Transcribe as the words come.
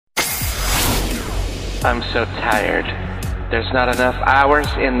I'm so tired. There's not enough hours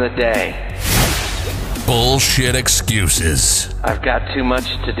in the day. Bullshit excuses. I've got too much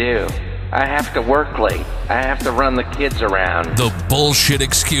to do. I have to work late. I have to run the kids around. The bullshit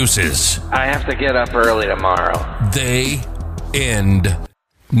excuses. I have to get up early tomorrow. They end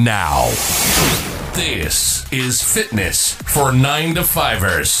now. This is Fitness for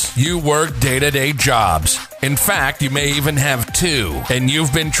 9-to-5ers. You work day-to-day jobs. In fact, you may even have two, and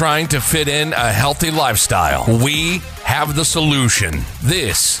you've been trying to fit in a healthy lifestyle. We have the solution.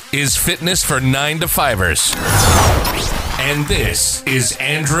 This is Fitness for 9-to-5ers. And this is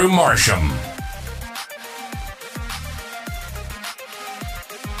Andrew Marsham.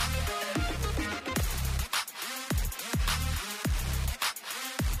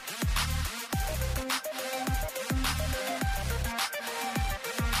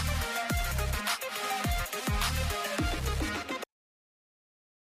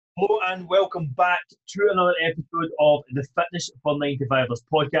 Hello and welcome back to another episode of the Fitness for 9-to-5ers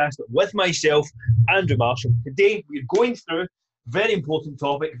podcast with myself, Andrew Marshall. Today we're going through a very important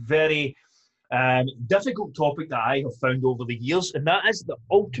topic, very difficult topic that I have found over the years, and that is the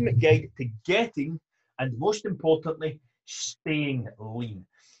ultimate guide to getting and, most importantly, staying lean.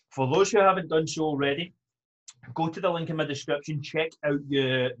 For those who haven't done so already, go to the link in my description, check out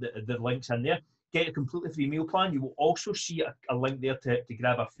the links in there. Get a completely free meal plan. You will also see a link there to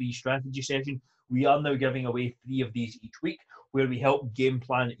grab a free strategy session. We are now giving away 3 of these each week, where we help game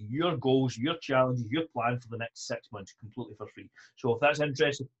plan your goals, your challenges, your plan for the next 6 months completely for free. So if that's of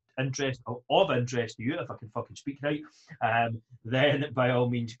interest to you, if I can fucking speak right, then by all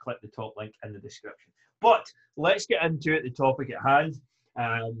means click the top link in the description. But let's get into it, the topic at hand,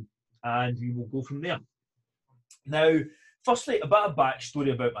 and we will go from there. Now, firstly, a bit of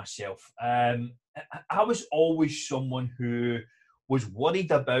backstory about myself. I was always someone who was worried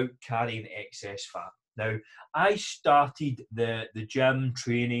about carrying excess fat. Now, I started the gym,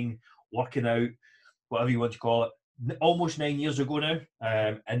 training, working out, whatever you want to call it, almost 9 years ago now.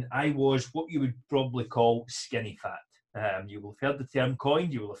 And I was what you would probably call skinny fat. You will have heard the term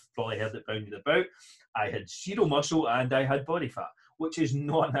coined, you will have probably heard it bounded about. I had zero muscle and I had body fat, which is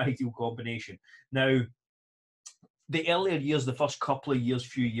not an ideal combination. Now, the earlier years, the first couple of years,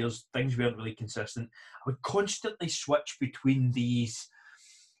 few years, things weren't really consistent. I would constantly switch between these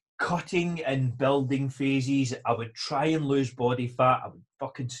cutting and building phases. I would try and lose body fat. I would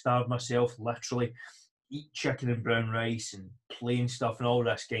fucking starve myself, literally, eat chicken and brown rice and plain stuff and all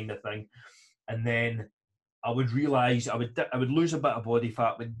this kind of thing. And then I would realise I would lose a bit of body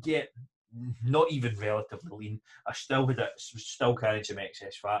fat, would get not even relatively lean. I still carrying some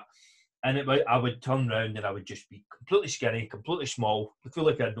excess fat. And I would turn around and I would just be completely skinny, completely small, I feel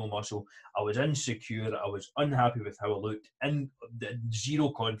like I had no muscle. I was insecure, I was unhappy with how I looked, and zero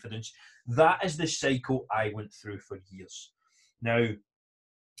confidence. That is the cycle I went through for years. Now,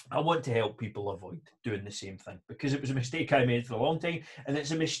 I want to help people avoid doing the same thing because it was a mistake I made for a long time, and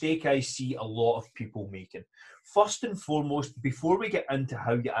it's a mistake I see a lot of people making. First and foremost, before we get into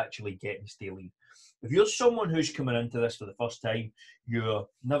how you actually get and stay lean, if you're someone who's coming into this for the first time, you're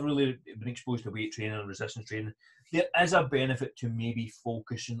never really been exposed to weight training and resistance training, there is a benefit to maybe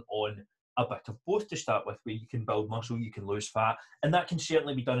focusing on a bit of both to start with, where you can build muscle, you can lose fat, and that can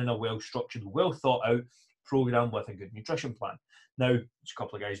certainly be done in a well-structured, well-thought-out program with a good nutrition plan. Now, there's a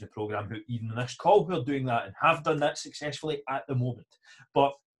couple of guys in the program who, even in this call, who are doing that and have done that successfully at the moment.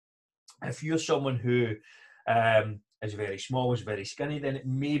 But if you're someone who is very small, is very skinny, then it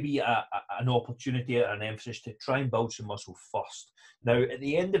may be an opportunity or an emphasis to try and build some muscle first. Now, at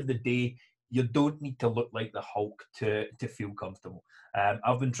the end of the day, you don't need to look like the Hulk to feel comfortable.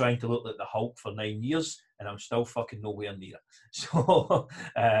 I've been trying to look like the Hulk for 9 years, and I'm still fucking nowhere near it. So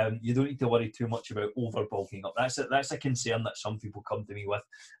you don't need to worry too much about over bulking up. That's a concern that some people come to me with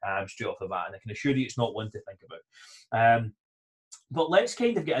straight off the bat, and I can assure you it's not one to think about. But let's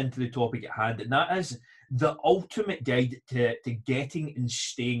kind of get into the topic at hand, and that is the ultimate guide to getting and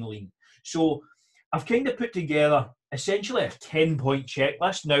staying lean. So I've kind of put together essentially a 10-point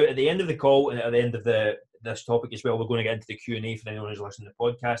checklist. Now, at the end of the call and at the end of this topic as well, we're going to get into the Q&A for anyone who's listening to the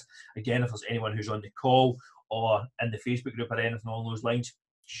podcast. Again, if there's anyone who's on the call or in the Facebook group or anything along those lines,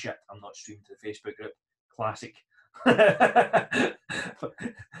 shit, I'm not streaming to the Facebook group. Classic.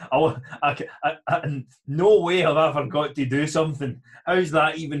 No way have I forgot to do something. How's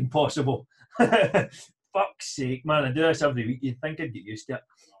that even possible? Fuck's sake, man, I do this every week. You'd think I'd get used to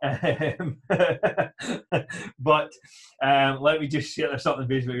it. But let me just share this up in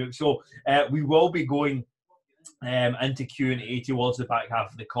the Facebook group. So we will be going into Q&A towards the back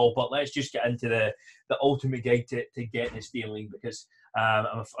half of the call, but let's just get into the ultimate guide to getting and staying lean, because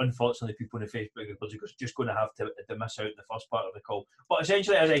And unfortunately, people in the Facebook group are just going to have to miss out the first part of the call. But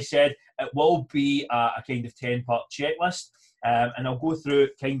essentially, as I said, it will be a kind of 10-part checklist, and I'll go through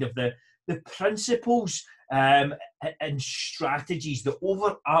kind of the principles and strategies, the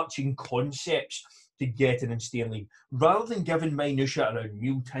overarching concepts to getting and staying lean, rather than giving minutiae around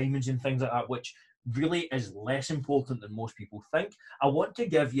meal timings and things like that, which really is less important than most people think. I want to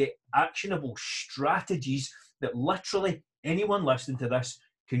give you actionable strategies that literally anyone listening to this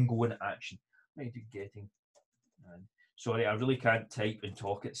can go into action. Sorry, I really can't type and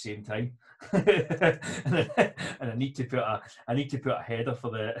talk at the same time, and I need to put a header for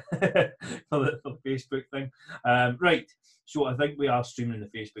the for the Facebook thing. Right, so I think we are streaming in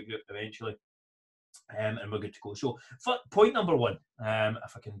the Facebook group eventually, and we're good to go. So, point number one,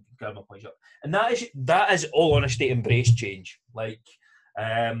 if I can grab my points up, and that is all honesty, embrace change. Like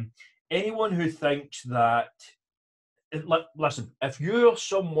anyone who thinks that. Listen, if you're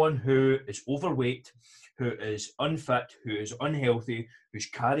someone who is overweight, who is unfit, who is unhealthy, who's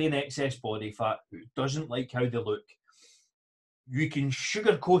carrying excess body fat, who doesn't like how they look, you can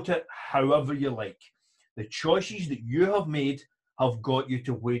sugarcoat it however you like. The choices that you have made have got you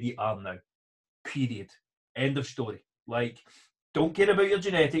to where you are now. Period. End of story. Like, don't care about your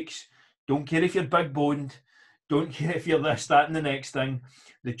genetics. Don't care if you're big boned. Don't care if you're this, that, and the next thing.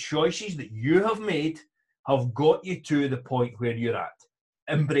 The choices that you have made have got you to the point where you're at.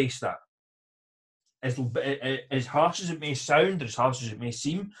 Embrace that. As harsh as it may sound, as harsh as it may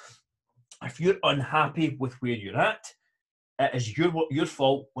seem, if you're unhappy with where you're at, it is your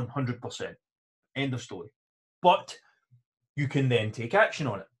fault 100%. End of story. But you can then take action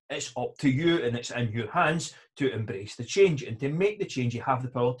on it. It's up to you, and it's in your hands to embrace the change. And to make the change, you have the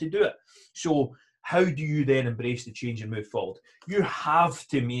power to do it. So how do you then embrace the change and move forward? You have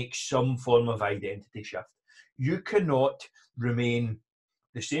to make some form of identity shift. You cannot remain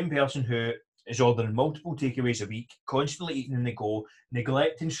the same person who is ordering multiple takeaways a week, constantly eating in the go,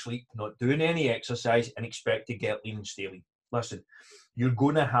 neglecting sleep, not doing any exercise, and expect to get lean and stay lean. Listen, you're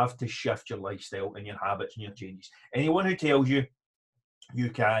going to have to shift your lifestyle and your habits and your changes. Anyone who tells you you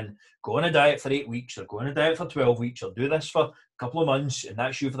can go on a diet for 8 weeks or go on a diet for 12 weeks or do this for a couple of months and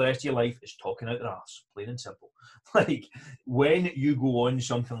that's you for the rest of your life is talking out their arse, plain and simple. Like, when you go on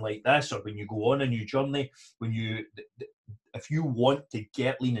something like this, or when you go on a new journey, if you want to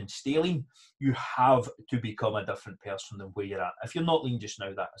get lean and stay lean, you have to become a different person than where you're at. If you're not lean just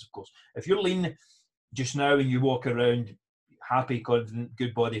now, that is, of course. If you're lean just now and you walk around happy, confident,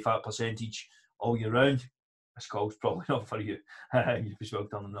 good body fat percentage all year round, this call's probably not for you. You've just well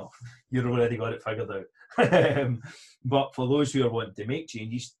done enough. You've already got it figured out. But for those who are wanting to make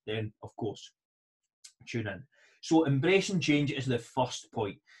changes, then of course, tune in. So embracing change is the first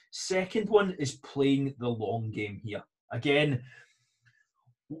point. Second one is playing the long game here. Again,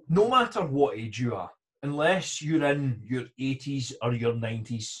 no matter what age you are, unless you're in your 80s or your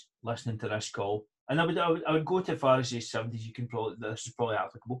 90s listening to this call, and I would go to far as say 70s, this is probably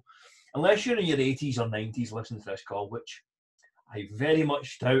applicable. Unless you're in your 80s or 90s listening to this call, which I very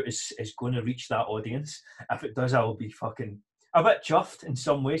much doubt is going to reach that audience. If it does, I will be fucking a bit chuffed in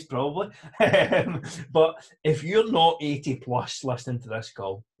some ways, probably. But if you're not 80 plus listening to this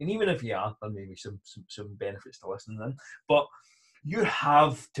call, and even if you are, there may be some benefits to listening in, but you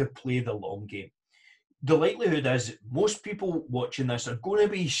have to play the long game. The likelihood is most people watching this are going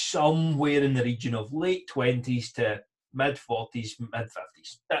to be somewhere in the region of late 20s to mid 40s, mid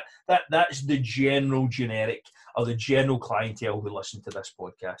 50s. That's the general generic or the general clientele who listen to this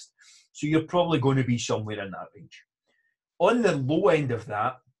podcast. So you're probably going to be somewhere in that range. On the low end of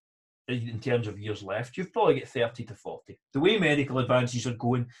that, in terms of years left, you've probably got 30 to 40. The way medical advances are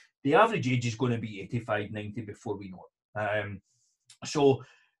going, the average age is going to be 85, 90 before we know it. So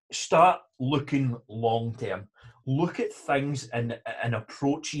start looking long term. Look at things and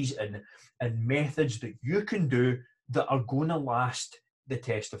approaches and methods that you can do that are going to last the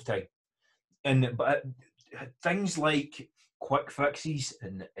test of time. But things like quick fixes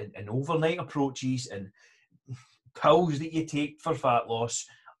and overnight approaches and pills that you take for fat loss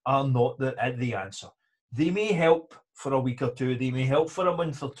are not the answer. They may help for a week or two, they may help for a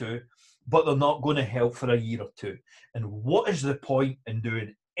month or two, but they're not going to help for a year or two. And what is the point in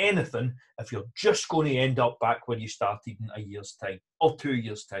doing anything if you're just going to end up back where you started in a year's time or 2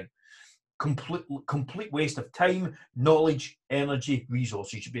 years' time? Complete waste of time, knowledge, energy,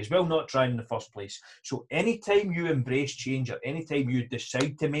 resources. You should be as well not trying in the first place. So anytime you embrace change or anytime you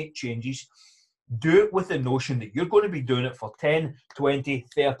decide to make changes, do it with the notion that you're going to be doing it for 10, 20,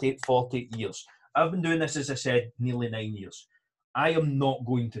 30, 40 years. I've been doing this, as I said, nearly 9 years. I am not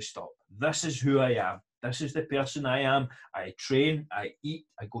going to stop. This is who I am. This is the person I am. I train, I eat,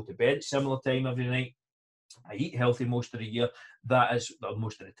 I go to bed at similar time every night. I eat healthy most of the year. That is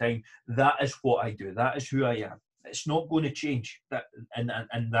most of the time. That is what I do. That is who I am. It's not going to change. And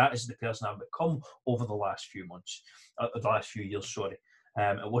that is the person I've become over the last few months, the last few years. Sorry,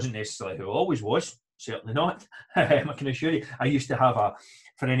 it wasn't necessarily who I always was. Certainly not. I can assure you. I used to have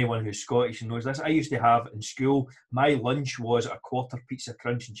for anyone who's Scottish and knows this, I used to have in school, my lunch was a quarter pizza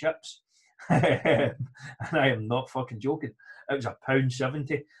crunch and chips. And I am not fucking joking. It was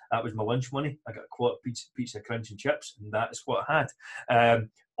 £1.70. That was my lunch money. I got a quarter pizza crunch and chips, and that is what I had.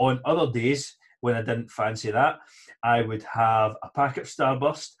 On other days, when I didn't fancy that, I would have a packet of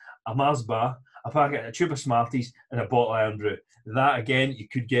Starburst, a Mars bar, a tube of Smarties, and a bottle of Iron Brew. That, again, you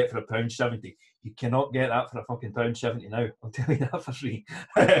could get for £1.70. You cannot get that for a fucking £1.70 now. I'll tell you that for free.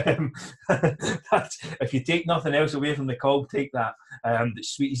 If you take nothing else away from the cob, take that. The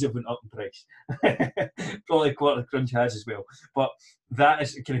sweeties have went up in price. Probably Quarter Crunch has as well. But that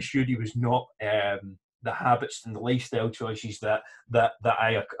is, I can assure you, was not the habits and the lifestyle choices that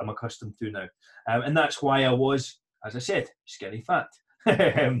I am accustomed to now. And that's why I was, as I said, skinny fat.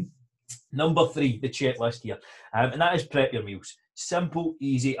 Number 3, the checklist here. And that is prep your meals. Simple,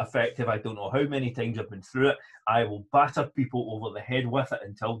 easy, effective. I don't know how many times I've been through it. I will batter people over the head with it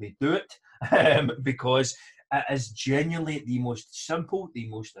until they do it, because it is genuinely the most simple, the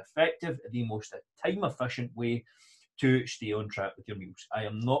most effective, the most time-efficient way to stay on track with your meals. I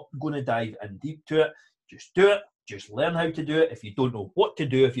am not going to dive in deep to it. Just do it. Just learn how to do it. If you don't know what to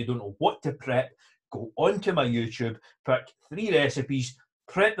do, if you don't know what to prep, go onto my YouTube, pick 3 recipes,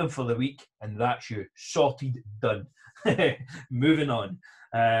 prep them for the week, and that's you. Sorted, done. Moving on.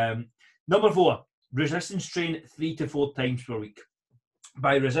 Number 4, resistance train 3 to 4 times per week.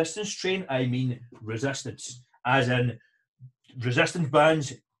 By resistance train, I mean resistance, as in resistance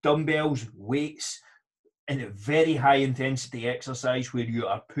bands, dumbbells, weights, and very high intensity exercise where you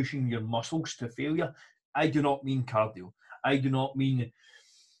are pushing your muscles to failure. I do not mean cardio. I do not mean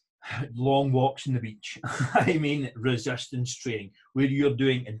long walks on the beach. I mean resistance training, where you're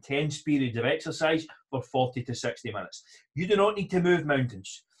doing intense periods of exercise for 40 to 60 minutes. You do not need to move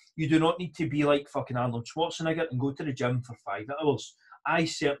mountains. You do not need to be like fucking Arnold Schwarzenegger and go to the gym for 5 hours. I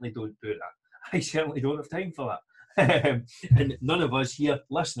certainly don't do that. I certainly don't have time for that. And none of us here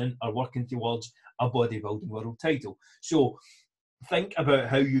listening are working towards a bodybuilding world title. So think about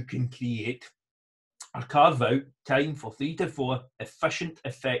how you can create or carve out time for 3 to 4 efficient,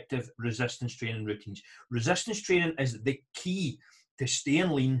 effective resistance training routines. Resistance training is the key to staying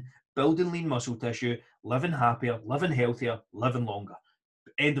lean, building lean muscle tissue, living happier, living healthier, living longer.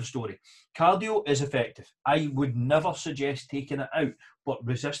 End of story. Cardio is effective. I would never suggest taking it out, but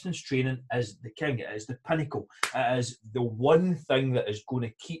resistance training is the king. It is the pinnacle. It is the one thing that is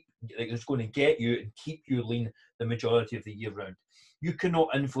going to get you and keep you lean the majority of the year round. You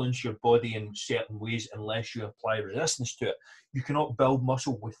cannot influence your body in certain ways unless you apply resistance to it. You cannot build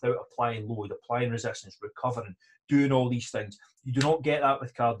muscle without applying load, applying resistance, recovering, doing all these things. You do not get that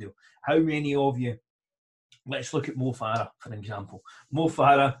with cardio. How many of you, let's look at Mo Farah, for example. Mo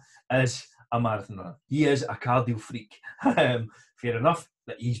Farah is a marathon runner. He is a cardio freak. Fair enough,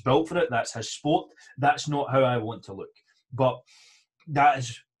 that he's built for it. That's his sport. That's not how I want to look. But that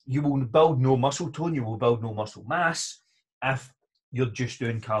is, you will build no muscle tone, you will build no muscle mass if you're just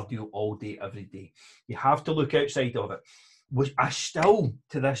doing cardio all day, every day. You have to look outside of it. Which I still,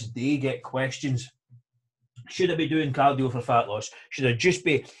 to this day, get questions. Should I be doing cardio for fat loss? Should I just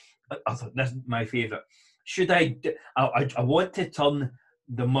be, this is my favourite, should I want to turn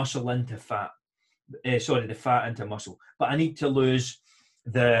the muscle into fat, the fat into muscle, but I need to lose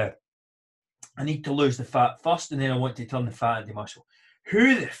the fat first, and then I want to turn the fat into muscle.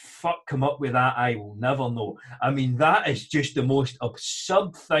 Who the fuck come up with that? I will never know. I mean, that is just the most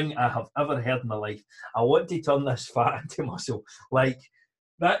absurd thing I have ever heard in my life. I want to turn this fat into muscle. Like,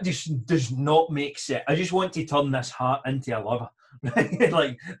 that just does not make sense. I just want to turn this heart into a liver.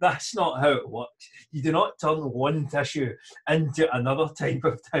 Like, that's not how it works. You do not turn one tissue into another type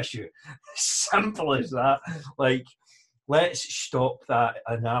of tissue. Simple as that. Like, let's stop that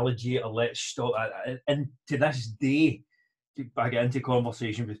analogy, or let's stop that. And to this day, I get into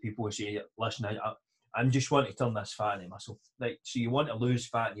conversation with people who say, listen, I just want to turn this fat into muscle. Like, so you want to lose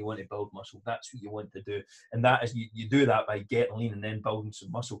fat and you want to build muscle. That's what you want to do. And that is, you do that by getting lean and then building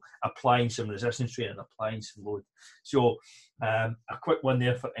some muscle, applying some resistance training, applying some load. So a quick one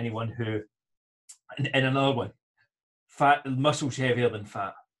there for anyone who, and another one, muscle's heavier than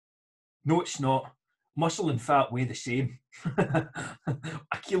fat. No, it's not. Muscle and fat weigh the same. A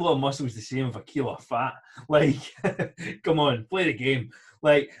kilo of muscle is the same as a kilo of fat. Like, come on, play the game.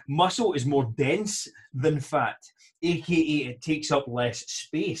 Like, muscle is more dense than fat, aka it takes up less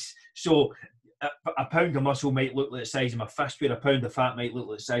space. So a pound of muscle might look like the size of my fist, where a pound of fat might look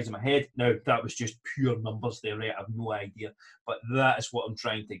like the size of my head. Now, that was just pure numbers there, right? I have no idea. But that is what I'm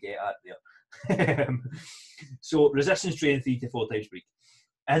trying to get at there. So, resistance training 3 to 4 times per week.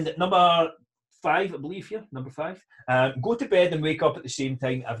 And number 5, I believe here, number 5, go to bed and wake up at the same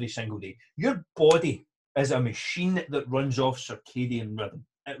time every single day. Your body is a machine that runs off circadian rhythm.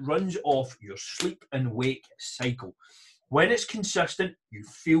 It runs off your sleep and wake cycle. When it's consistent, you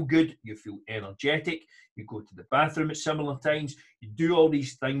feel good, you feel energetic, you go to the bathroom at similar times, you do all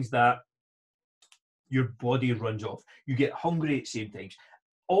these things that your body runs off. You get hungry at the same times.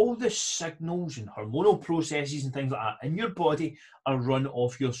 All the signals and hormonal processes and things like that in your body are run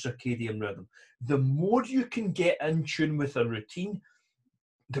off your circadian rhythm. The more you can get in tune with a routine,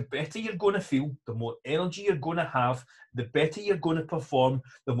 the better you're going to feel, the more energy you're going to have, the better you're going to perform,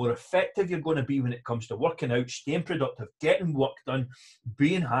 the more effective you're going to be when it comes to working out, staying productive, getting work done,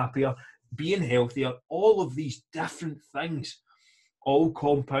 being happier, being healthier. All of these different things all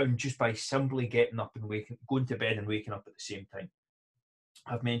compound just by simply getting up and going to bed and waking up at the same time.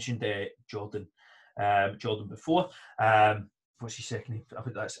 I've mentioned Jordan before. What's his second name? I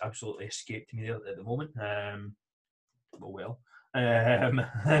think that's absolutely escaped me there at the moment.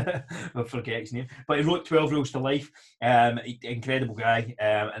 I'll forget his name. But he wrote 12 Rules to Life. Incredible guy.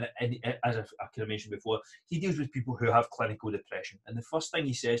 And as I kind of mentioned before, he deals with people who have clinical depression. And the first thing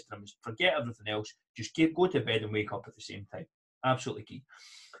he says to them is, forget everything else. Just go to bed and wake up at the same time. Absolutely key.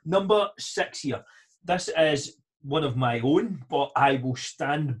 Number 6 here. This is one of my own, but I will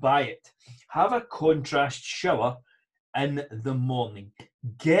stand by it. Have a contrast shower in the morning.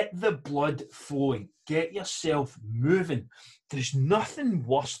 Get the blood flowing. Get yourself moving. There's nothing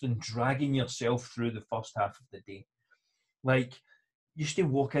worse than dragging yourself through the first half of the day. Like, you used to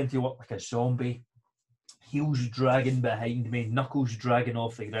walk into work like a zombie, heels dragging behind me, knuckles dragging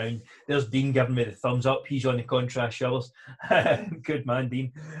off the ground. There's Dean giving me the thumbs up. He's on the contrast showers. Good man,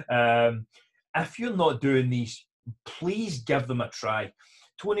 Dean. If you're not doing these, please give them a try.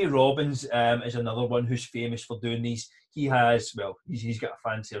 Tony Robbins is another one who's famous for doing these. He has, well, he's got a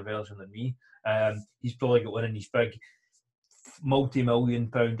fancier version than me. He's probably got one in his big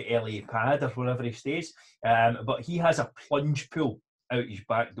multi-million-pound LA pad or wherever he stays. But he has a plunge pool out his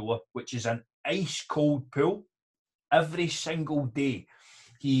back door, which is an ice-cold pool every single day.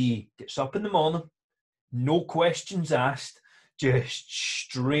 He gets up in the morning, no questions asked, just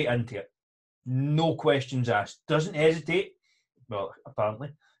straight into it. No questions asked. Doesn't hesitate. Well, apparently.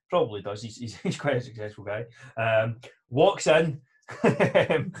 Probably does. He's quite a successful guy. Walks in,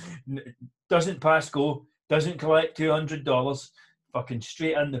 doesn't pass go, doesn't collect $200, fucking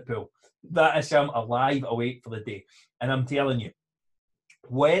straight in the pool. That is him alive, awake for the day. And I'm telling you,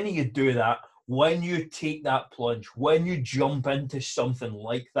 when you do that, when you take that plunge, when you jump into something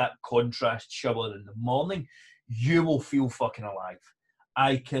like that contrast shower in the morning, you will feel fucking alive.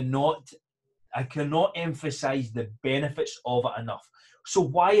 I cannot emphasize the benefits of it enough. So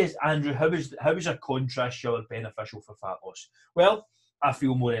why is, Andrew, how is a contrast shower beneficial for fat loss? Well, I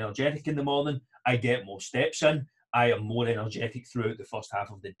feel more energetic in the morning. I get more steps in. I am more energetic throughout the first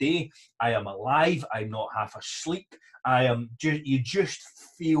half of the day. I am alive. I'm not half asleep. You just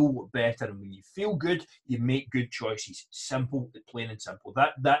feel better. And when you feel good, you make good choices. Simple, plain and simple.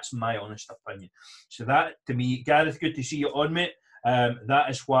 That's my honest opinion. So that, to me, Gareth, good to see you on, mate. That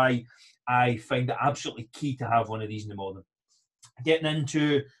is why I find it absolutely key to have one of these in the morning. Getting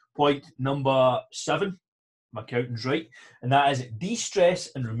into point number 7, my counting's right, and that is de-stress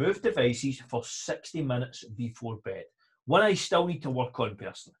and remove devices for 60 minutes before bed. One I still need to work on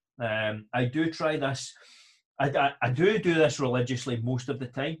personally. I do try this. I do this religiously most of the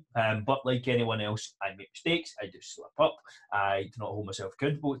time, but like anyone else, I make mistakes, I do slip up, I do not hold myself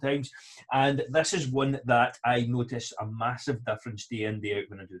accountable at times, and this is one that I notice a massive difference day in, day out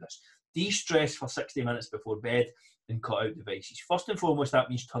when I do this. De-stress for 60 minutes before bed and cut out devices. First and foremost, that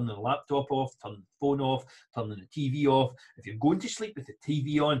means turning the laptop off, turning the phone off, turning the TV off. If you're going to sleep with the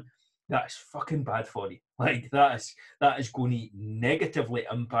TV on, that is fucking bad for you. Like, that is going to negatively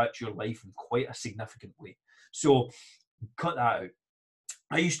impact your life in quite a significant way. So cut that out.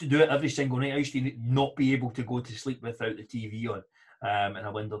 I used to do it every single night. I used to not be able to go to sleep without the TV on, and I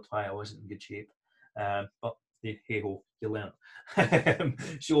wondered why I wasn't in good shape. But hey ho, you learn.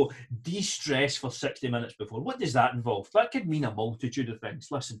 So de-stress for 60 minutes before. What does that involve? That could mean a multitude of things.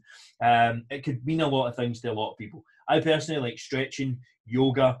 Listen, it could mean a lot of things to a lot of people. I personally like stretching,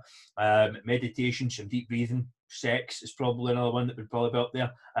 yoga, meditation, some deep breathing. Sex is probably another one that would probably be up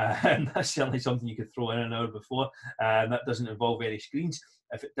there. That's certainly something you could throw in an hour before. That doesn't involve any screens.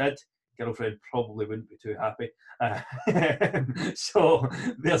 If it did, girlfriend probably wouldn't be too happy. So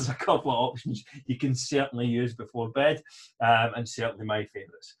there's a couple of options you can certainly use before bed, and certainly my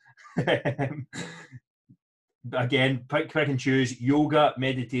favourites. Again, pick and choose. Yoga,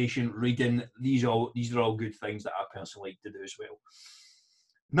 meditation, reading. These are all good things that I personally like to do as well.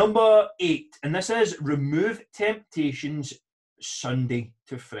 Number 8, and this is remove temptations Sunday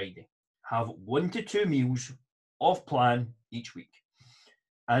to Friday. Have 1 to 2 meals off plan each week.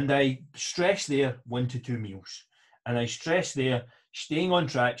 And I stress there 1 to 2 meals. And I stress there staying on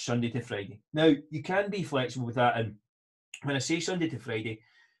track Sunday to Friday. Now, you can be flexible with that. And when I say Sunday to Friday,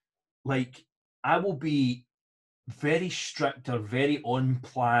 like, I will be very strict or very on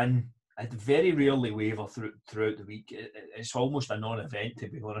plan. I very rarely waver throughout the week. It's almost a non-event, to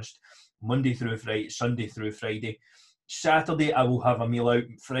be honest. Monday through Friday, Sunday through Friday. Saturday, I will have a meal out.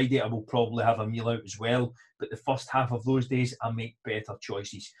 Friday, I will probably have a meal out as well. But the first half of those days, I make better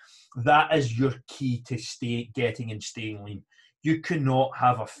choices. That is your key to getting and staying lean. You cannot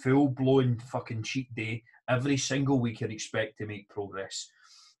have a full-blown fucking cheat day every single week and expect to make progress.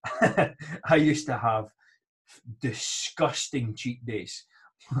 I used to have disgusting cheat days.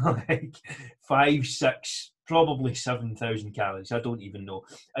 Like 5, 6, probably 7,000 calories. I don't even know.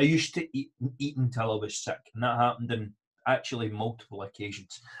 I used to eat until I was sick, and that happened in actually multiple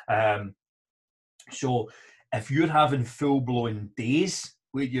occasions. So if you're having full-blown days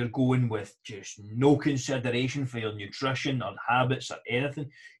where you're going with just no consideration for your nutrition or habits or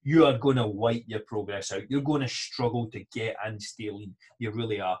anything, you are going to wipe your progress out. You're going to struggle to get and stay lean. You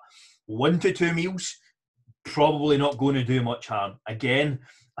really are. 1 to 2 meals, probably not going to do much harm. Again,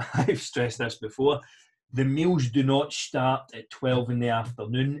 I've stressed this before. The meals do not start at 12 in the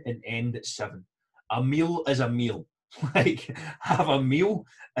afternoon and end at 7. A meal is a meal. Like, have a meal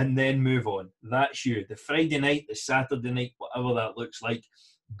and then move on. That's you. The Friday night, the Saturday night, whatever that looks like,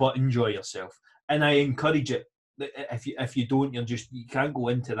 but enjoy yourself. And I encourage it. If you don't, you can't go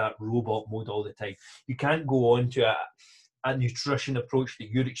into that robot mode all the time. You can't go on to a nutrition approach that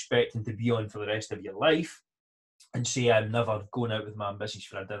you're expecting to be on for the rest of your life and say, I'm never going out with my missus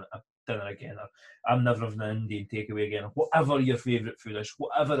for a dinner again, or I'm never having an Indian takeaway again, or whatever your favourite food is,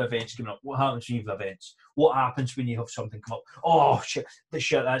 whatever events coming up. What happens when you have events? What happens when you have something come up? Oh shit,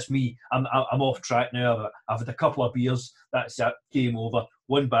 that's me. I'm off track now. I've had a couple of beers. That's it. Game over.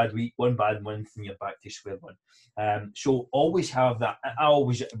 One bad week, one bad month, and you're back to square one. So always have that. I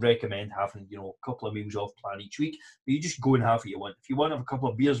always recommend having a couple of meals off plan each week. But you just go and have what you want. If you want to have a couple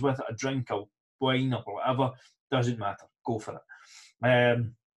of beers with it, a drink, a wine, or whatever, doesn't matter. Go for it.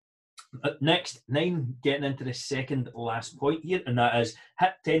 Next, 9, getting into the second last point here, and that is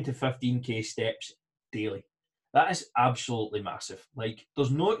hit 10 to 15k steps daily. That is absolutely massive. Like,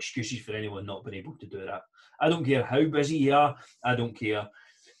 there's no excuses for anyone not being able to do that. I don't care how busy you are. I don't care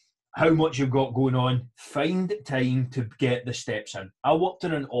how much you've got going on. Find time to get the steps in. I worked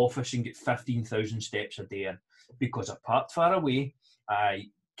in an office and get 15,000 steps a day in because I parked far away. I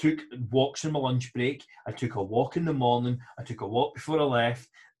took walks in my lunch break. I took a walk in the morning. I took a walk before I left.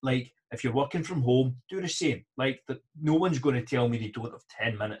 Like, if you're working from home, do the same. Like, no one's going to tell me they don't have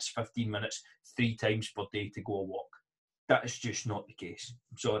 10 minutes, 15 minutes, 3 times per day to go a walk. That is just not the case.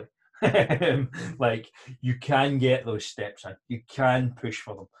 I'm sorry. Like, you can get those steps in. You can push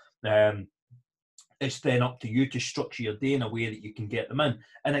for them. It's then up to you to structure your day in a way that you can get them in.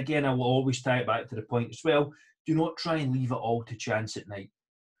 And again, I will always tie it back to the point as well. Do not try and leave it all to chance at night.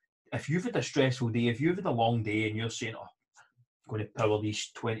 If you've had a stressful day, if you've had a long day and you're saying, oh, I'm going to power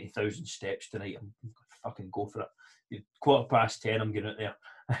these 20,000 steps tonight, I'm going to fucking go for it. 10:15, I'm getting out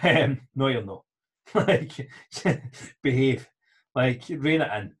there. No, you're not. Like, behave. Like, rein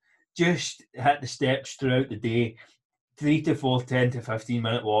it in. Just hit the steps throughout the day. 3 to 4, 10 to 15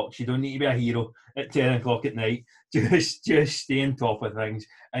 minute walks. You don't need to be a hero at 10 o'clock at night. Just stay on top of things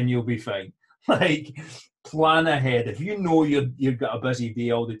and you'll be fine. Like, plan ahead. If you know you've got a busy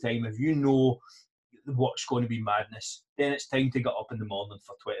day all the time, if you know what's going to be madness, then it's time to get up in the morning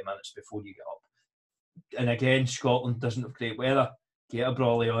for 20 minutes before you get up. And again, Scotland doesn't have great weather. Get a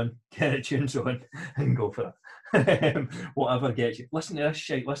brolly on, get a tunes on, and go for it. Whatever gets you. Listen to this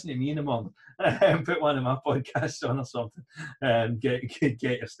shit. Listen to me in the morning. Put one of my podcasts on or something. Get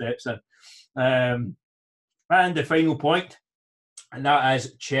your steps in. And the final point, and that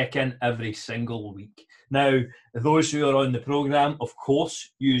is check in every single week. Now, those who are on the programme, of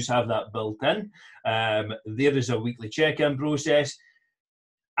course, you have that built in. There is a weekly check-in process.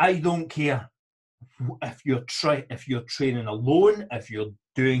 I don't care if you're training alone, if you're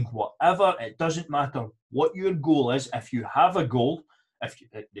doing whatever, it doesn't matter what your goal is. If you have a goal,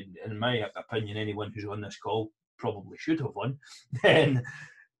 in my opinion, anyone who's on this call probably should have one, then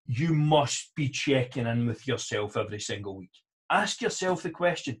you must be checking in with yourself every single week. Ask yourself the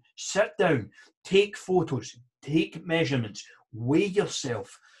question, sit down, take photos, take measurements, weigh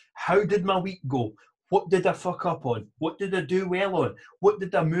yourself. How did my week go? What did I fuck up on? What did I do well on? What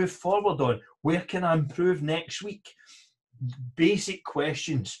did I move forward on? Where can I improve next week? Basic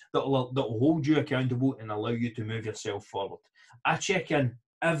questions that will hold you accountable and allow you to move yourself forward. I check in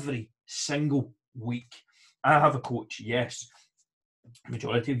every single week. I have a coach, yes.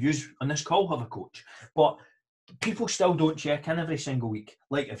 Majority of you on this call have a coach, but people still don't check in every single week.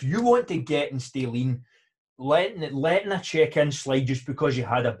 Like, if you want to get and stay lean, letting a check-in slide just because you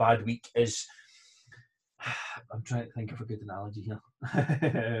had a bad week is... I'm trying to think of a good analogy here.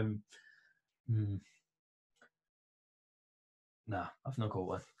 Nah, I've not got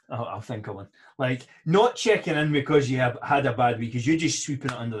one. I'll think of one. Like, not checking in because you have had a bad week is you just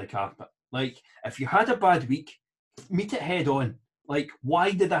sweeping it under the carpet. Like, if you had a bad week, meet it head on. Like,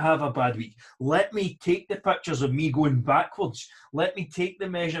 why did I have a bad week? Let me take the pictures of me going backwards. Let me take the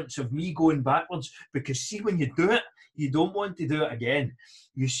measurements of me going backwards. Because see, when you do it, you don't want to do it again.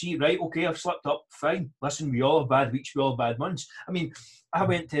 You see, right, okay, I've slipped up, fine. Listen, we all have bad weeks, we all have bad months. I mean, I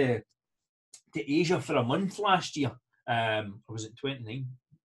went to Asia for a month last year. Was it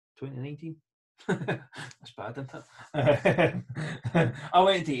 2019? That's bad, isn't it? I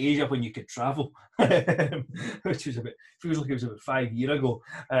went to Asia when you could travel, which was feels like it was about 5 years ago.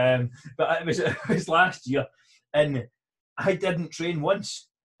 But it was last year, and I didn't train once.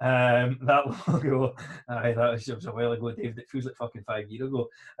 That long ago. That was a while ago, David. It feels like fucking 5 years ago.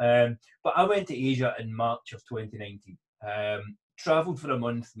 But I went to Asia in March of 2019. Travelled for a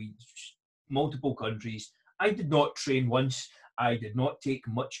month, multiple countries. I did not train once. I did not take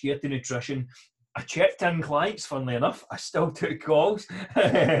much care to nutrition. I checked in clients, funnily enough. I still took calls.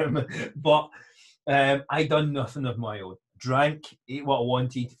 But I done nothing of my own. Drank, ate what I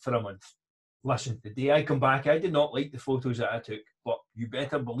wanted for a month. Listen, the day I come back, I did not like the photos that I took, but you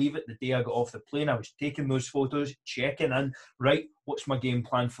better believe it, the day I got off the plane, I was taking those photos, checking in, right, what's my game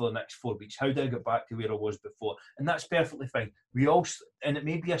plan for the next 4 weeks? How do I get back to where I was before? And that's perfectly fine. And it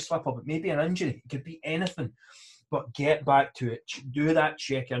may be a slip-up, it may be an injury, it could be anything, but get back to it. Do that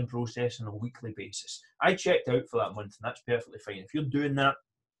check-in process on a weekly basis. I checked out for that month, and that's perfectly fine. If you're doing that,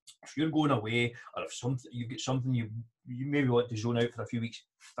 if you're going away, or if you get something you maybe want to zone out for a few weeks,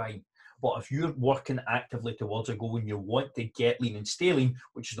 fine. But if you're working actively towards a goal and you want to get lean and stay lean,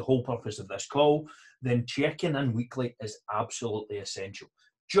 which is the whole purpose of this call, then checking in weekly is absolutely essential.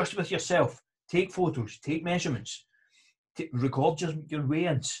 Just with yourself, take photos, take measurements, record your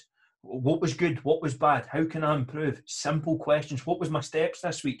weigh-ins. What was good? What was bad? How can I improve? Simple questions. What was my steps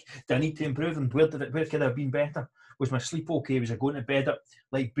this week? Do I need to improve them? Where could I have been better? Was my sleep okay? Was I going to bed up?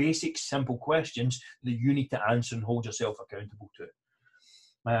 Like basic, simple questions that you need to answer and hold yourself accountable to.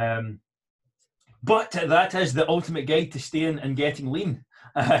 But that is the ultimate guide to staying and getting lean.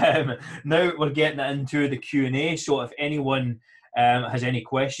 Now we're getting into the Q&A. So if anyone has any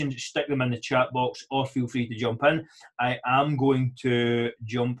questions, stick them in the chat box or feel free to jump in. I am going to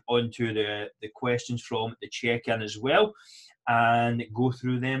jump onto the questions from the check-in as well and go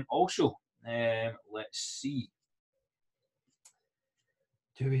through them also. Let's see.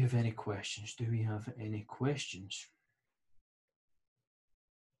 Do we have any questions?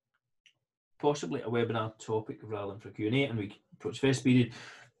 Possibly a webinar topic rather than for Q&A, and we approach festive period.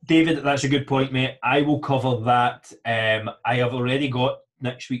 David, that's a good point, mate. I will cover that. I have already got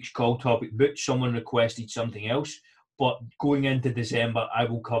next week's call topic booked. Someone requested something else, but going into December, I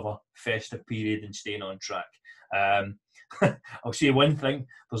will cover festive period and staying on track. I'll say one thing: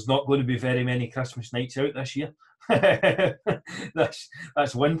 there's not going to be very many Christmas nights out this year.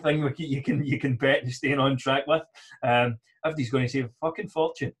 That's one thing you can bet and staying on track with. Everybody's going to save a fucking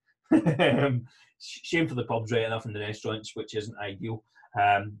fortune. Shame for the pubs, right enough, and the restaurants, which isn't ideal,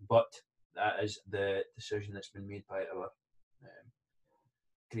 but that is the decision that's been made by our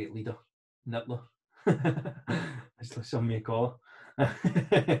great leader, Nittler, as some may call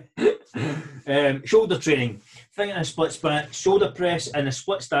her. Shoulder training. Thing in a split stance, shoulder press in a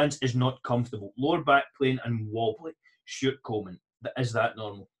split stance is not comfortable. Lower back plane and wobbly. Stuart Coleman. Is that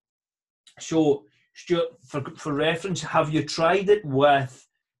normal? So, Stuart, for reference, have you tried it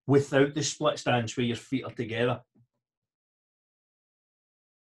without the split stance where your feet are together?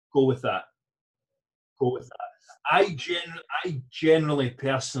 Go with that. I generally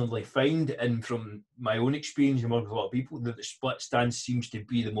personally find, and from my own experience among a lot of people, that the split stance seems to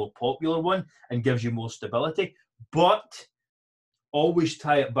be the more popular one and gives you more stability. But always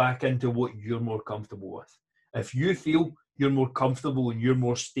tie it back into what you're more comfortable with. If you feel you're more comfortable and you're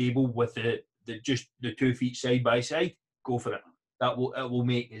more stable with the 2 feet side by side, go for it. It will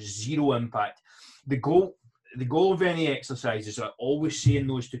make zero impact. The goal of any exercises, I always say in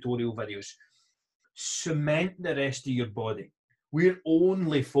those tutorial videos, cement the rest of your body. We're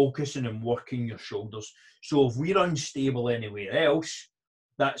only focusing on working your shoulders. So if we're unstable anywhere else,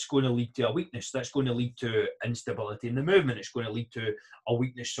 that's going to lead to a weakness. That's going to lead to instability in the movement. It's going to lead to a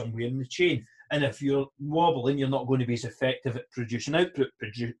weakness somewhere in the chain. And if you're wobbling, you're not going to be as effective at producing output,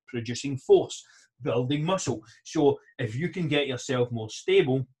 producing force, building muscle. So if you can get yourself more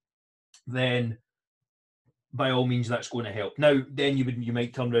stable, then by all means, that's going to help. Now, then you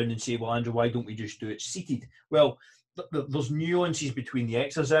might turn around and say, well, Andrew, why don't we just do it seated? Well, there's nuances between the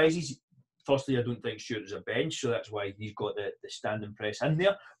exercises. Firstly, I don't think Stuart is a bench, so that's why he's got the standing press in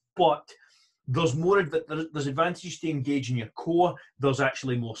there. But there's advantages to engaging your core. There's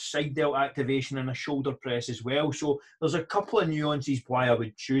actually more side delt activation in a shoulder press as well. So there's a couple of nuances why I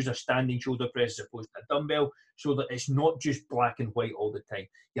would choose a standing shoulder press as opposed to a dumbbell, so that it's not just black and white all the time.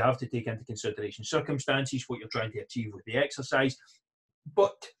 You have to take into consideration circumstances, what you're trying to achieve with the exercise.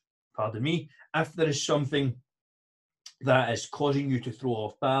 But, pardon me, if there is something that is causing you to throw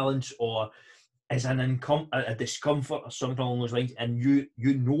off balance, or is a discomfort or something along those lines, and you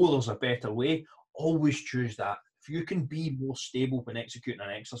know there's a better way, always choose that. If you can be more stable when executing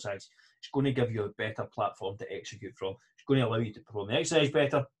an exercise, it's going to give you a better platform to execute from. It's going to allow you to perform the exercise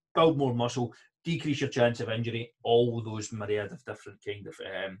better, build more muscle, decrease your chance of injury, all those myriad of different kind of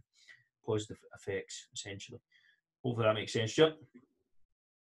positive effects, essentially. Hopefully that makes sense, Stuart.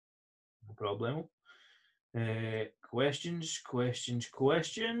 No problem. Questions.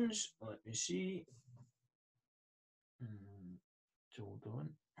 Let me see. Hold on.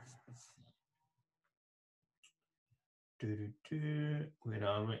 Where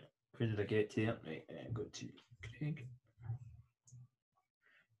are we? Where did I get to? Right, go to Craig.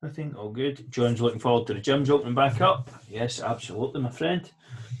 Nothing, all good. John's looking forward to the gyms opening back up. Yes, absolutely, my friend.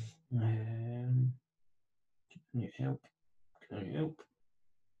 Can you help?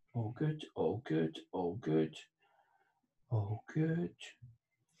 All good.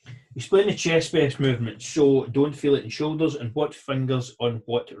 Explain the chest-based movement. So don't feel it in shoulders, and what fingers on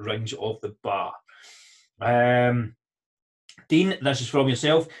what rings of the bar. Dean, this is from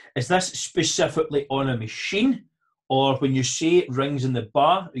yourself. Is this specifically on a machine? Or when you say rings in the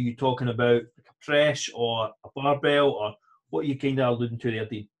bar, are you talking about like a press or a barbell, or what are you kind of alluding to there,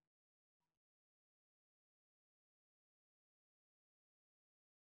 Dean?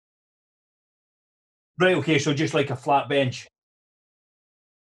 Right, okay, so just like a flat bench.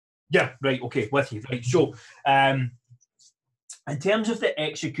 Yeah, right, okay, with you. Right, so in terms of the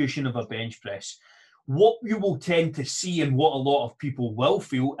execution of a bench press, what you will tend to see and what a lot of people will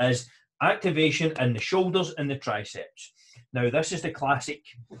feel is activation in the shoulders and the triceps. Now, this is the classic.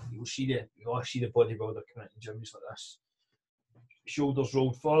 You'll see the bodybuilder coming into gyms like this. Shoulders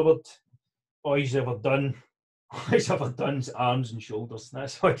rolled forward. All he's ever done is arms and shoulders.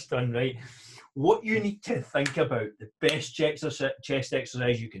 That's how it's done, right? What you need to think about, the best chest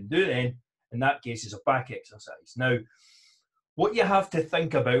exercise you can do then, in that case, is a back exercise. Now, what you have to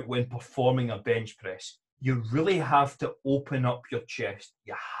think about when performing a bench press, you really have to open up your chest.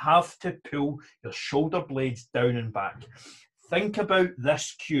 You have to pull your shoulder blades down and back. Think about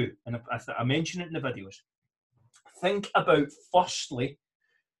this cue, and I mentioned it in the videos. Think about, firstly,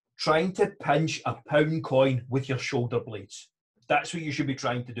 trying to pinch a pound coin with your shoulder blades. That's what you should be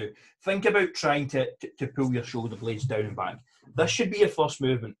trying to do. Think about trying to pull your shoulder blades down and back. This should be your first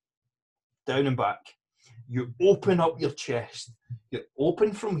movement. Down and back. You open up your chest. You're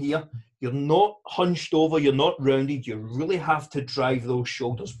open from here. You're not hunched over. You're not rounded. You really have to drive those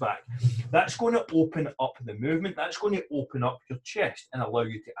shoulders back. That's going to open up the movement. That's going to open up your chest and allow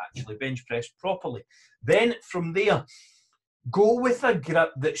you to actually bench press properly. Then from there, go with a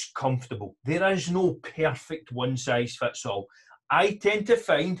grip that's comfortable. There is no perfect one size fits all. I tend to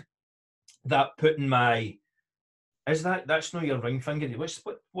find that putting my, that's not your ring finger.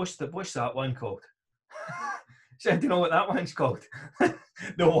 What's that one called? So I don't know what that one's called.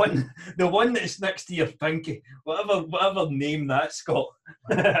 the one that's next to your pinky, whatever name that's got,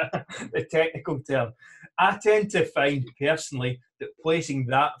 the technical term. I tend to find personally that placing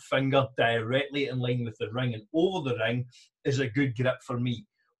that finger directly in line with the ring and over the ring is a good grip for me.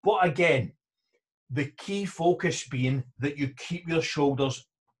 But again, the key focus being that you keep your shoulders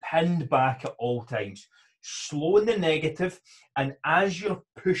pinned back at all times. Slow in the negative, and as you're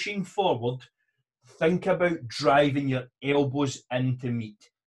pushing forward, think about driving your elbows into meat.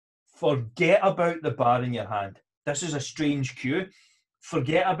 Forget about the bar in your hand. This is a strange cue.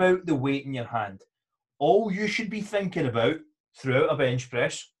 Forget about the weight in your hand. All you should be thinking about throughout a bench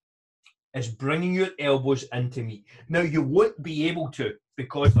press is bringing your elbows into meat. Now, you won't be able to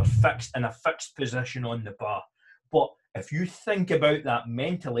because they're fixed in a fixed position on the bar. But if you think about that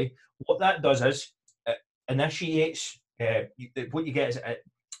mentally, what that does is it initiates, what you get is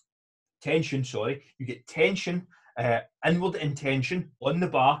tension, sorry. You get tension, inward intention on the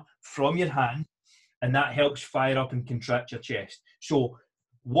bar from your hand, and that helps fire up and contract your chest. So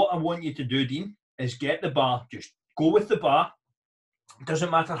what I want you to do, Dean, is get the bar, just go with the bar. It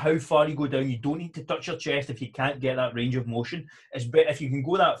doesn't matter how far you go down. You don't need to touch your chest if you can't get that range of motion. It's better if you can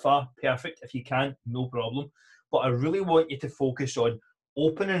go that far, perfect. If you can't, no problem. But I really want you to focus on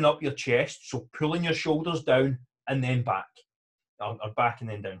opening up your chest, so pulling your shoulders down and then back, or back and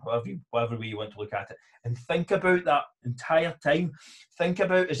then down, whatever way you want to look at it. And think about that entire time. Think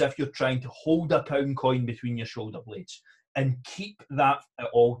about as if you're trying to hold a pound coin between your shoulder blades, and keep that at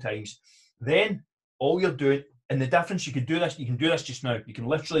all times. Then all you're doing, and the difference, you can do this just now. You can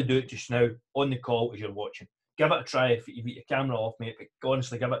literally do it just now on the call as you're watching. Give it a try. If you get your camera off, mate, but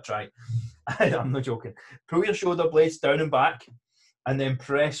honestly, give it a try. I'm not joking. Pull your shoulder blades down and back, and then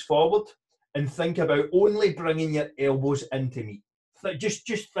press forward, and think about only bringing your elbows into meat.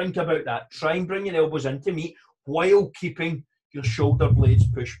 Just think about that. Try and bring your elbows into meat while keeping your shoulder blades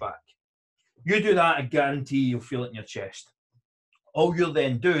pushed back. You do that, I guarantee you'll feel it in your chest. All you're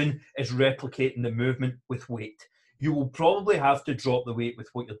then doing is replicating the movement with weight. You will probably have to drop the weight with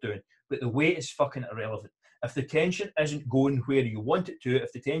what you're doing, but the weight is fucking irrelevant. If the tension isn't going where you want it to,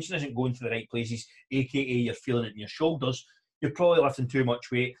 if the tension isn't going to the right places, aka you're feeling it in your shoulders, you're probably lifting too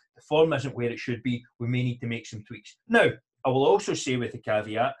much weight, the form isn't where it should be, we may need to make some tweaks. Now, I will also say with the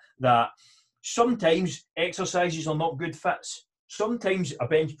caveat that sometimes exercises are not good fits. Sometimes a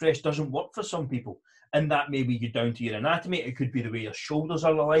bench press doesn't work for some people, and that may be down to your anatomy. It could be the way your shoulders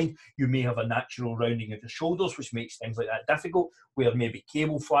are aligned. You may have a natural rounding of your shoulders, which makes things like that difficult, where maybe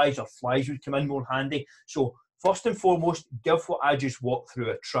cable flies or flies would come in more handy. So first and foremost, give what I just walked through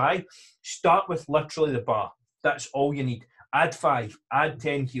a try. Start with literally the bar. That's all you need. Add 5, add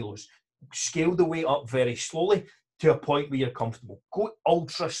 10 kilos. Scale the weight up very slowly to a point where you're comfortable. Go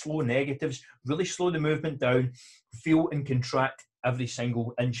ultra slow negatives, really slow the movement down, feel and contract every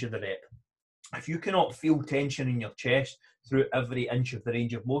single inch of the rep. If you cannot feel tension in your chest through every inch of the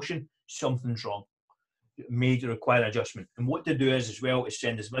range of motion, something's wrong. It may require adjustment. And what to do is as well is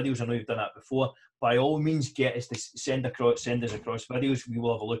send us videos. I know you've done that before. By all means, get us to send us across videos. We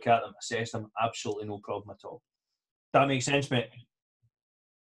will have a look at them, assess them. Absolutely no problem at all. That makes sense, mate?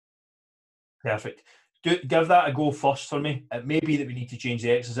 Perfect. Give that a go first for me. It may be that we need to change the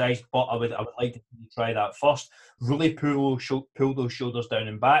exercise, but I would like to try that first. Really pull those shoulders down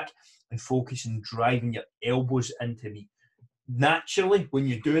and back, and focus on driving your elbows into me. Naturally, when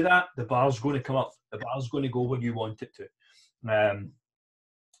you do that, the bar's going to come up. The bar's going to go where you want it to.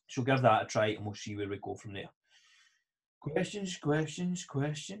 So give that a try, and we'll see where we go from there. Questions.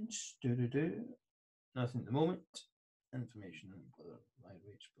 Nothing at the moment. Information on whether high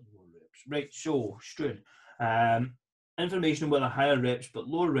reps but lower reps. Right, so Struan, information on whether higher reps but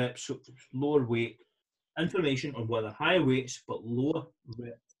lower reps, so lower weight. Information on whether higher weights but lower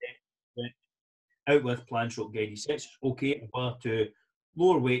reps. Out with plan stroke guided sets. Okay, whether to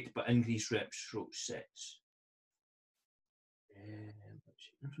lower weight but increase reps stroke sets.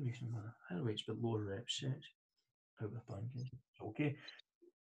 Information on whether higher weights but lower reps sets. Out with plan. Okay.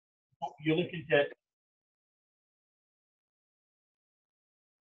 You're looking at.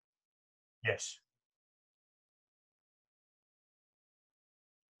 Yes.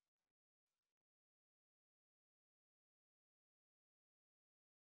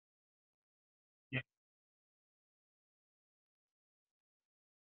 Yeah.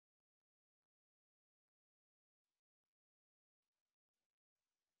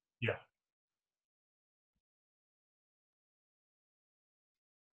 Yeah.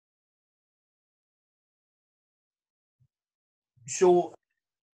 So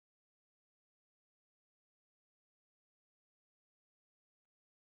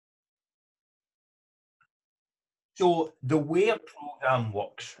the way a program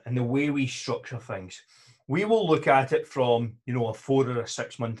works and the way we structure things, we will look at it from, a 4 or a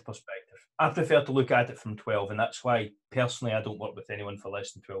 6 month perspective. I prefer to look at it from 12, and that's why personally I don't work with anyone for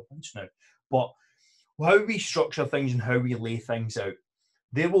less than 12 months now. But how we structure things and how we lay things out,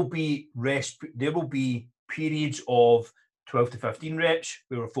 there will be periods of 12 to 15 reps,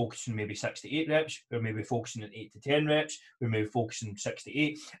 we were focusing maybe 6 to 8 reps, we're maybe focusing on 8 to 10 reps, we're maybe focusing 6 to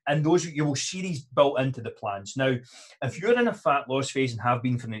 8, and those you will see these built into the plans. Now, if you're in a fat loss phase and have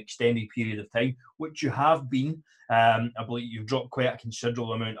been for an extended period of time, which you have been, I believe you've dropped quite a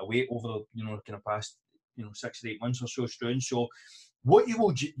considerable amount of weight over the kind of past 6 or 8 months or so, Struan. So what you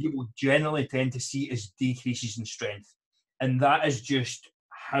will generally tend to see is decreases in strength, and that is just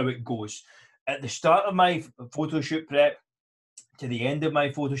how it goes. At the start of my photo shoot prep to the end of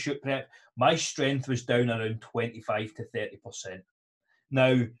my photo shoot prep, my strength was down around 25 to 30%.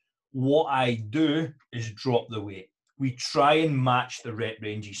 Now, what I do is drop the weight. We try and match the rep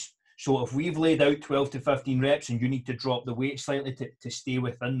ranges. So if we've laid out 12 to 15 reps and you need to drop the weight slightly to stay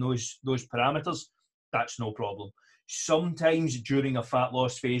within those parameters, that's no problem. Sometimes during a fat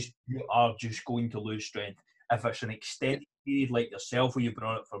loss phase, you are just going to lose strength. If it's an extended period like yourself where you've been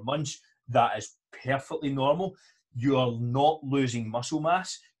on it for months, that is perfectly normal. You're not losing muscle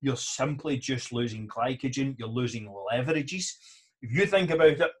mass. You're simply just losing glycogen. You're losing leverages. If you think about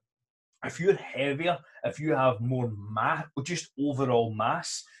it, if you're heavier, if you have more mass, or just overall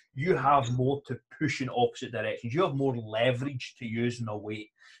mass, you have more to push in opposite directions. You have more leverage to use in a weight.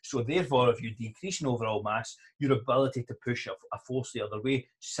 So therefore, if you decrease in overall mass, your ability to push a force the other way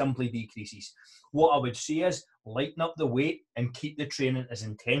simply decreases. What I would say is lighten up the weight and keep the training as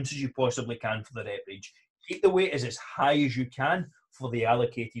intense as you possibly can for the rep range. Keep the weight as high as you can for the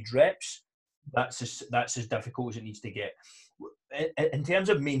allocated reps. That's as difficult as it needs to get. In terms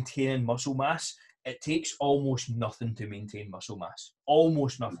of maintaining muscle mass, it takes almost nothing to maintain muscle mass.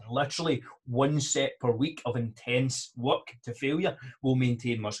 Almost nothing. Literally 1 set per week of intense work to failure will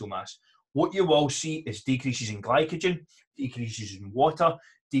maintain muscle mass. What you will see is decreases in glycogen, decreases in water,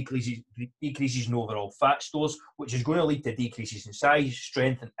 decreases in overall fat stores, which is going to lead to decreases in size,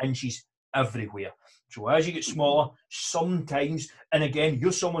 strength, and inches everywhere. So as you get smaller, sometimes, and again,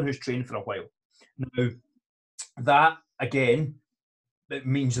 you're someone who's trained for a while. Now, that, again, it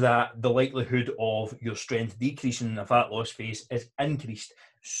means that the likelihood of your strength decreasing in the fat loss phase is increased.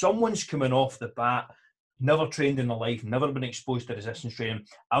 Someone's coming off the bat, never trained in their life, never been exposed to resistance training,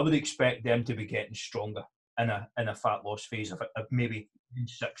 I would expect them to be getting stronger in a fat loss phase of maybe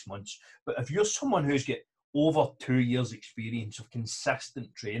 6 months. But if you're someone who's got over 2 years experience of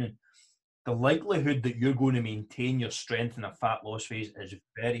consistent training, the likelihood that you're going to maintain your strength in a fat loss phase is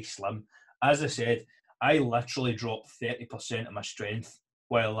very slim. As I said, I literally dropped 30% of my strength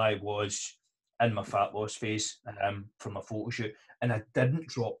while I was in my fat loss phase from a photo shoot, and I didn't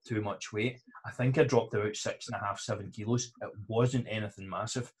drop too much weight. I think I dropped about 6.5, 7 kilos. It wasn't anything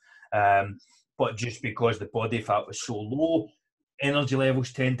massive, but just because the body fat was so low, energy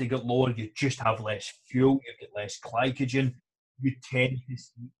levels tend to get lower. You just have less fuel. You get less glycogen. You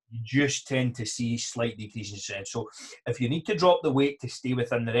just tend to see slight decrease in strength. So if you need to drop the weight to stay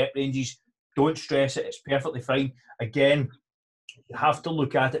within the rep ranges, don't stress it. It's perfectly fine. Again, you have to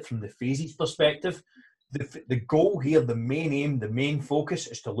look at it from the phases perspective. The goal here, the main aim, the main focus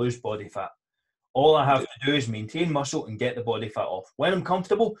is to lose body fat. All I have to do is maintain muscle and get the body fat off. When I'm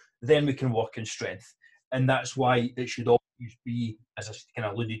comfortable, then we can work in strength. And that's why it should always be, as I kind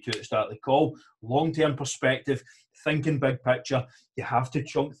of alluded to at the start of the call, long-term perspective, thinking big picture. You have to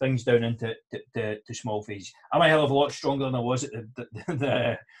chunk things down into small phases. I'm a hell of a lot stronger than I was at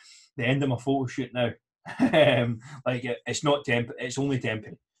the end of my photo shoot now. It's not it's only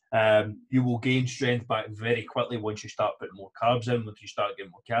temporary. You will gain strength back very quickly once you start putting more carbs in, once you start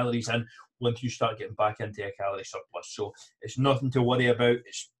getting more calories in, once you start getting back into a calorie surplus. So it's nothing to worry about.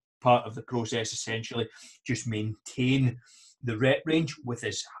 It's part of the process, essentially. Just maintain the rep range with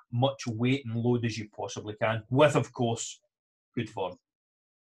as much weight and load as you possibly can, with, of course, good form.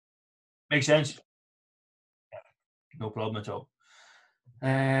 Make sense? Yeah, no problem at all.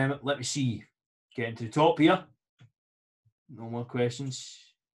 Let me see. Getting to the top here. No more questions.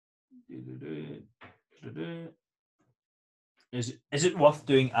 Is it worth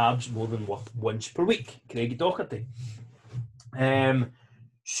doing abs more than once per week? Craig Doherty.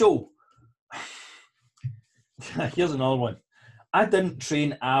 So, here's another one. I didn't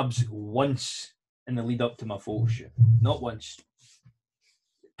train abs once in the lead up to my photo shoot. Not once.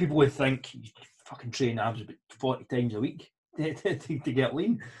 People would think you fucking train abs about 40 times a week to get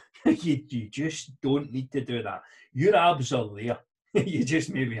lean. You just don't need to do that. Your abs are there. You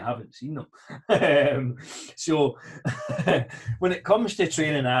just maybe haven't seen them. So when it comes to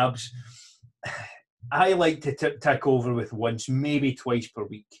training abs, I like to tick over with once, maybe twice per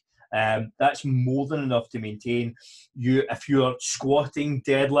week. That's more than enough to maintain you. If you're squatting,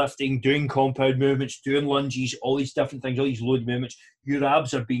 deadlifting, doing compound movements, doing lunges, all these different things, all these load movements, your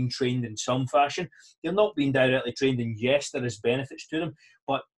abs are being trained in some fashion. They're not being directly trained, and yes, there is benefits to them,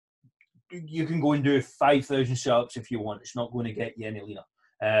 but you can go and do 5,000 sit-ups if you want. It's not going to get you any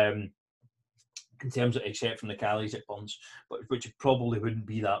leaner. In terms of, except from the calories it burns, but which probably wouldn't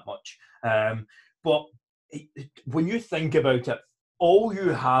be that much. But when you think about it, all you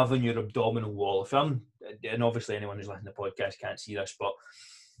have on your abdominal wall, and obviously anyone who's listening to the podcast can't see this, but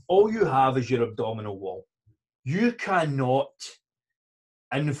all you have is your abdominal wall. You cannot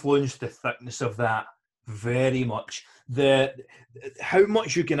influence the thickness of that very much. How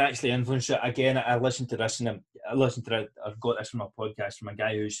much you can actually influence it, again, I listened to this, and I've got this from a podcast from a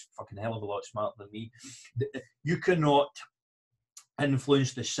guy who's fucking hell of a lot smarter than me. You cannot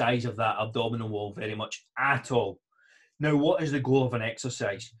influence the size of that abdominal wall very much at all. Now, what is the goal of an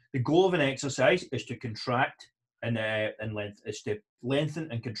exercise? The goal of an exercise is to contract in length, is to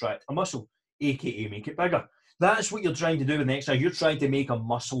lengthen and contract a muscle, aka make it bigger. That's what you're trying to do with an exercise. You're trying to make a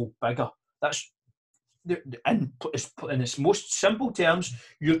muscle bigger. That's in its most simple terms,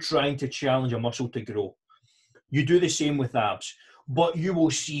 you're trying to challenge a muscle to grow. You do the same with abs, but you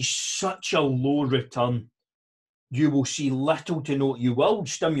will see such a low return. You will see little to no. You will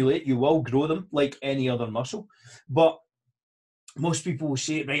stimulate, you will grow them like any other muscle, but most people will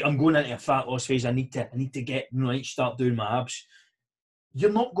say, right, I'm going into a fat loss phase. I need to get right, start doing my abs. You're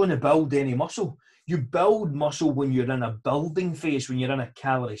not going to build any muscle. You build muscle when you're in a building phase, when you're in a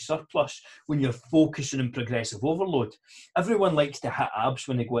calorie surplus, when you're focusing on progressive overload. Everyone likes to hit abs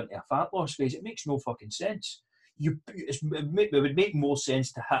when they go into a fat loss phase. It makes no fucking sense. It would make more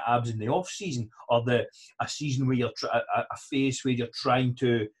sense to hit abs in the off season, or a season where you're a phase where you're trying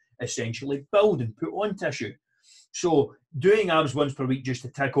to essentially build and put on tissue. So doing abs once per week just to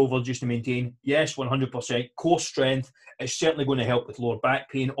tick over, just to maintain, yes, 100%. Core strength, it's certainly going to help with lower back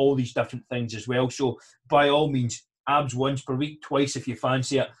pain, all these different things as well. So by all means, abs once per week, twice if you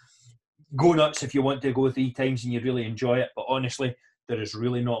fancy it. Go nuts if you want to go 3 times and you really enjoy it. But honestly, there is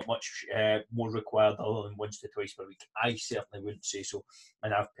really not much more required other than once to twice per week. I certainly wouldn't say so.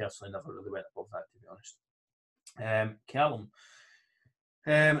 And I've personally never really went above that, to be honest. Callum.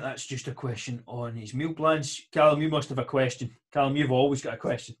 That's just a question on his meal plans. Callum, you must have a question. Callum, you've always got a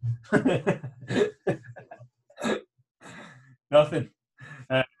question. Nothing.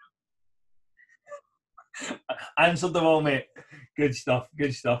 Answered them all, mate. Good stuff.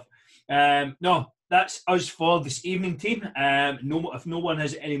 No, that's us for this evening, team. If no one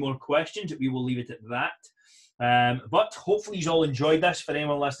has any more questions, we will leave it at that. But hopefully you all enjoyed this. For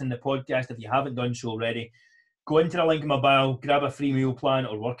anyone listening to the podcast, if you haven't done so already, go into the link in my bio, grab a free meal plan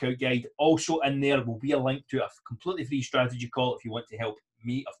or workout guide. Also in there will be a link to a completely free strategy call if you want to help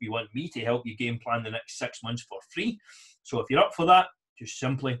me, if you want me to help you game plan the next 6 months for free. So if you're up for that, just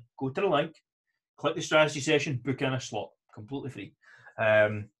simply go to the link, click the strategy session, book in a slot, completely free.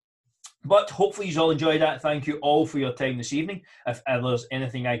 But hopefully you all enjoyed that. Thank you all for your time this evening. If there's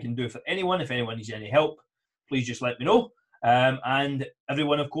anything I can do for anyone, if anyone needs any help, please just let me know. And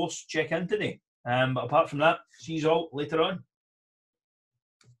everyone, of course, check in today. But apart from that, see you all later on.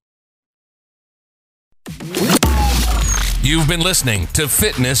 You've been listening to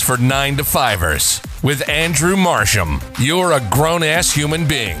Fitness for 9-to-5ers with Andrew Marsham. You're a grown-ass human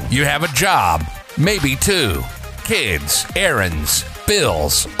being. You have a job, maybe 2, kids, errands,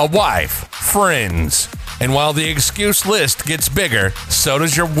 bills, a wife, friends. And while the excuse list gets bigger, so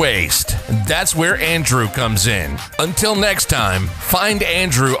does your waist. That's where Andrew comes in. Until next time, find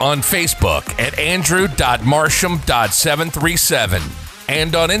Andrew on Facebook at andrew.marsham.737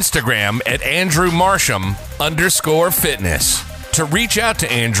 and on Instagram at andrewmarsham_fitness. To reach out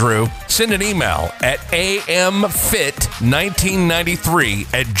to Andrew, send an email at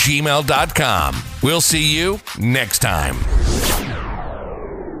amfit1993@gmail.com. We'll see you next time.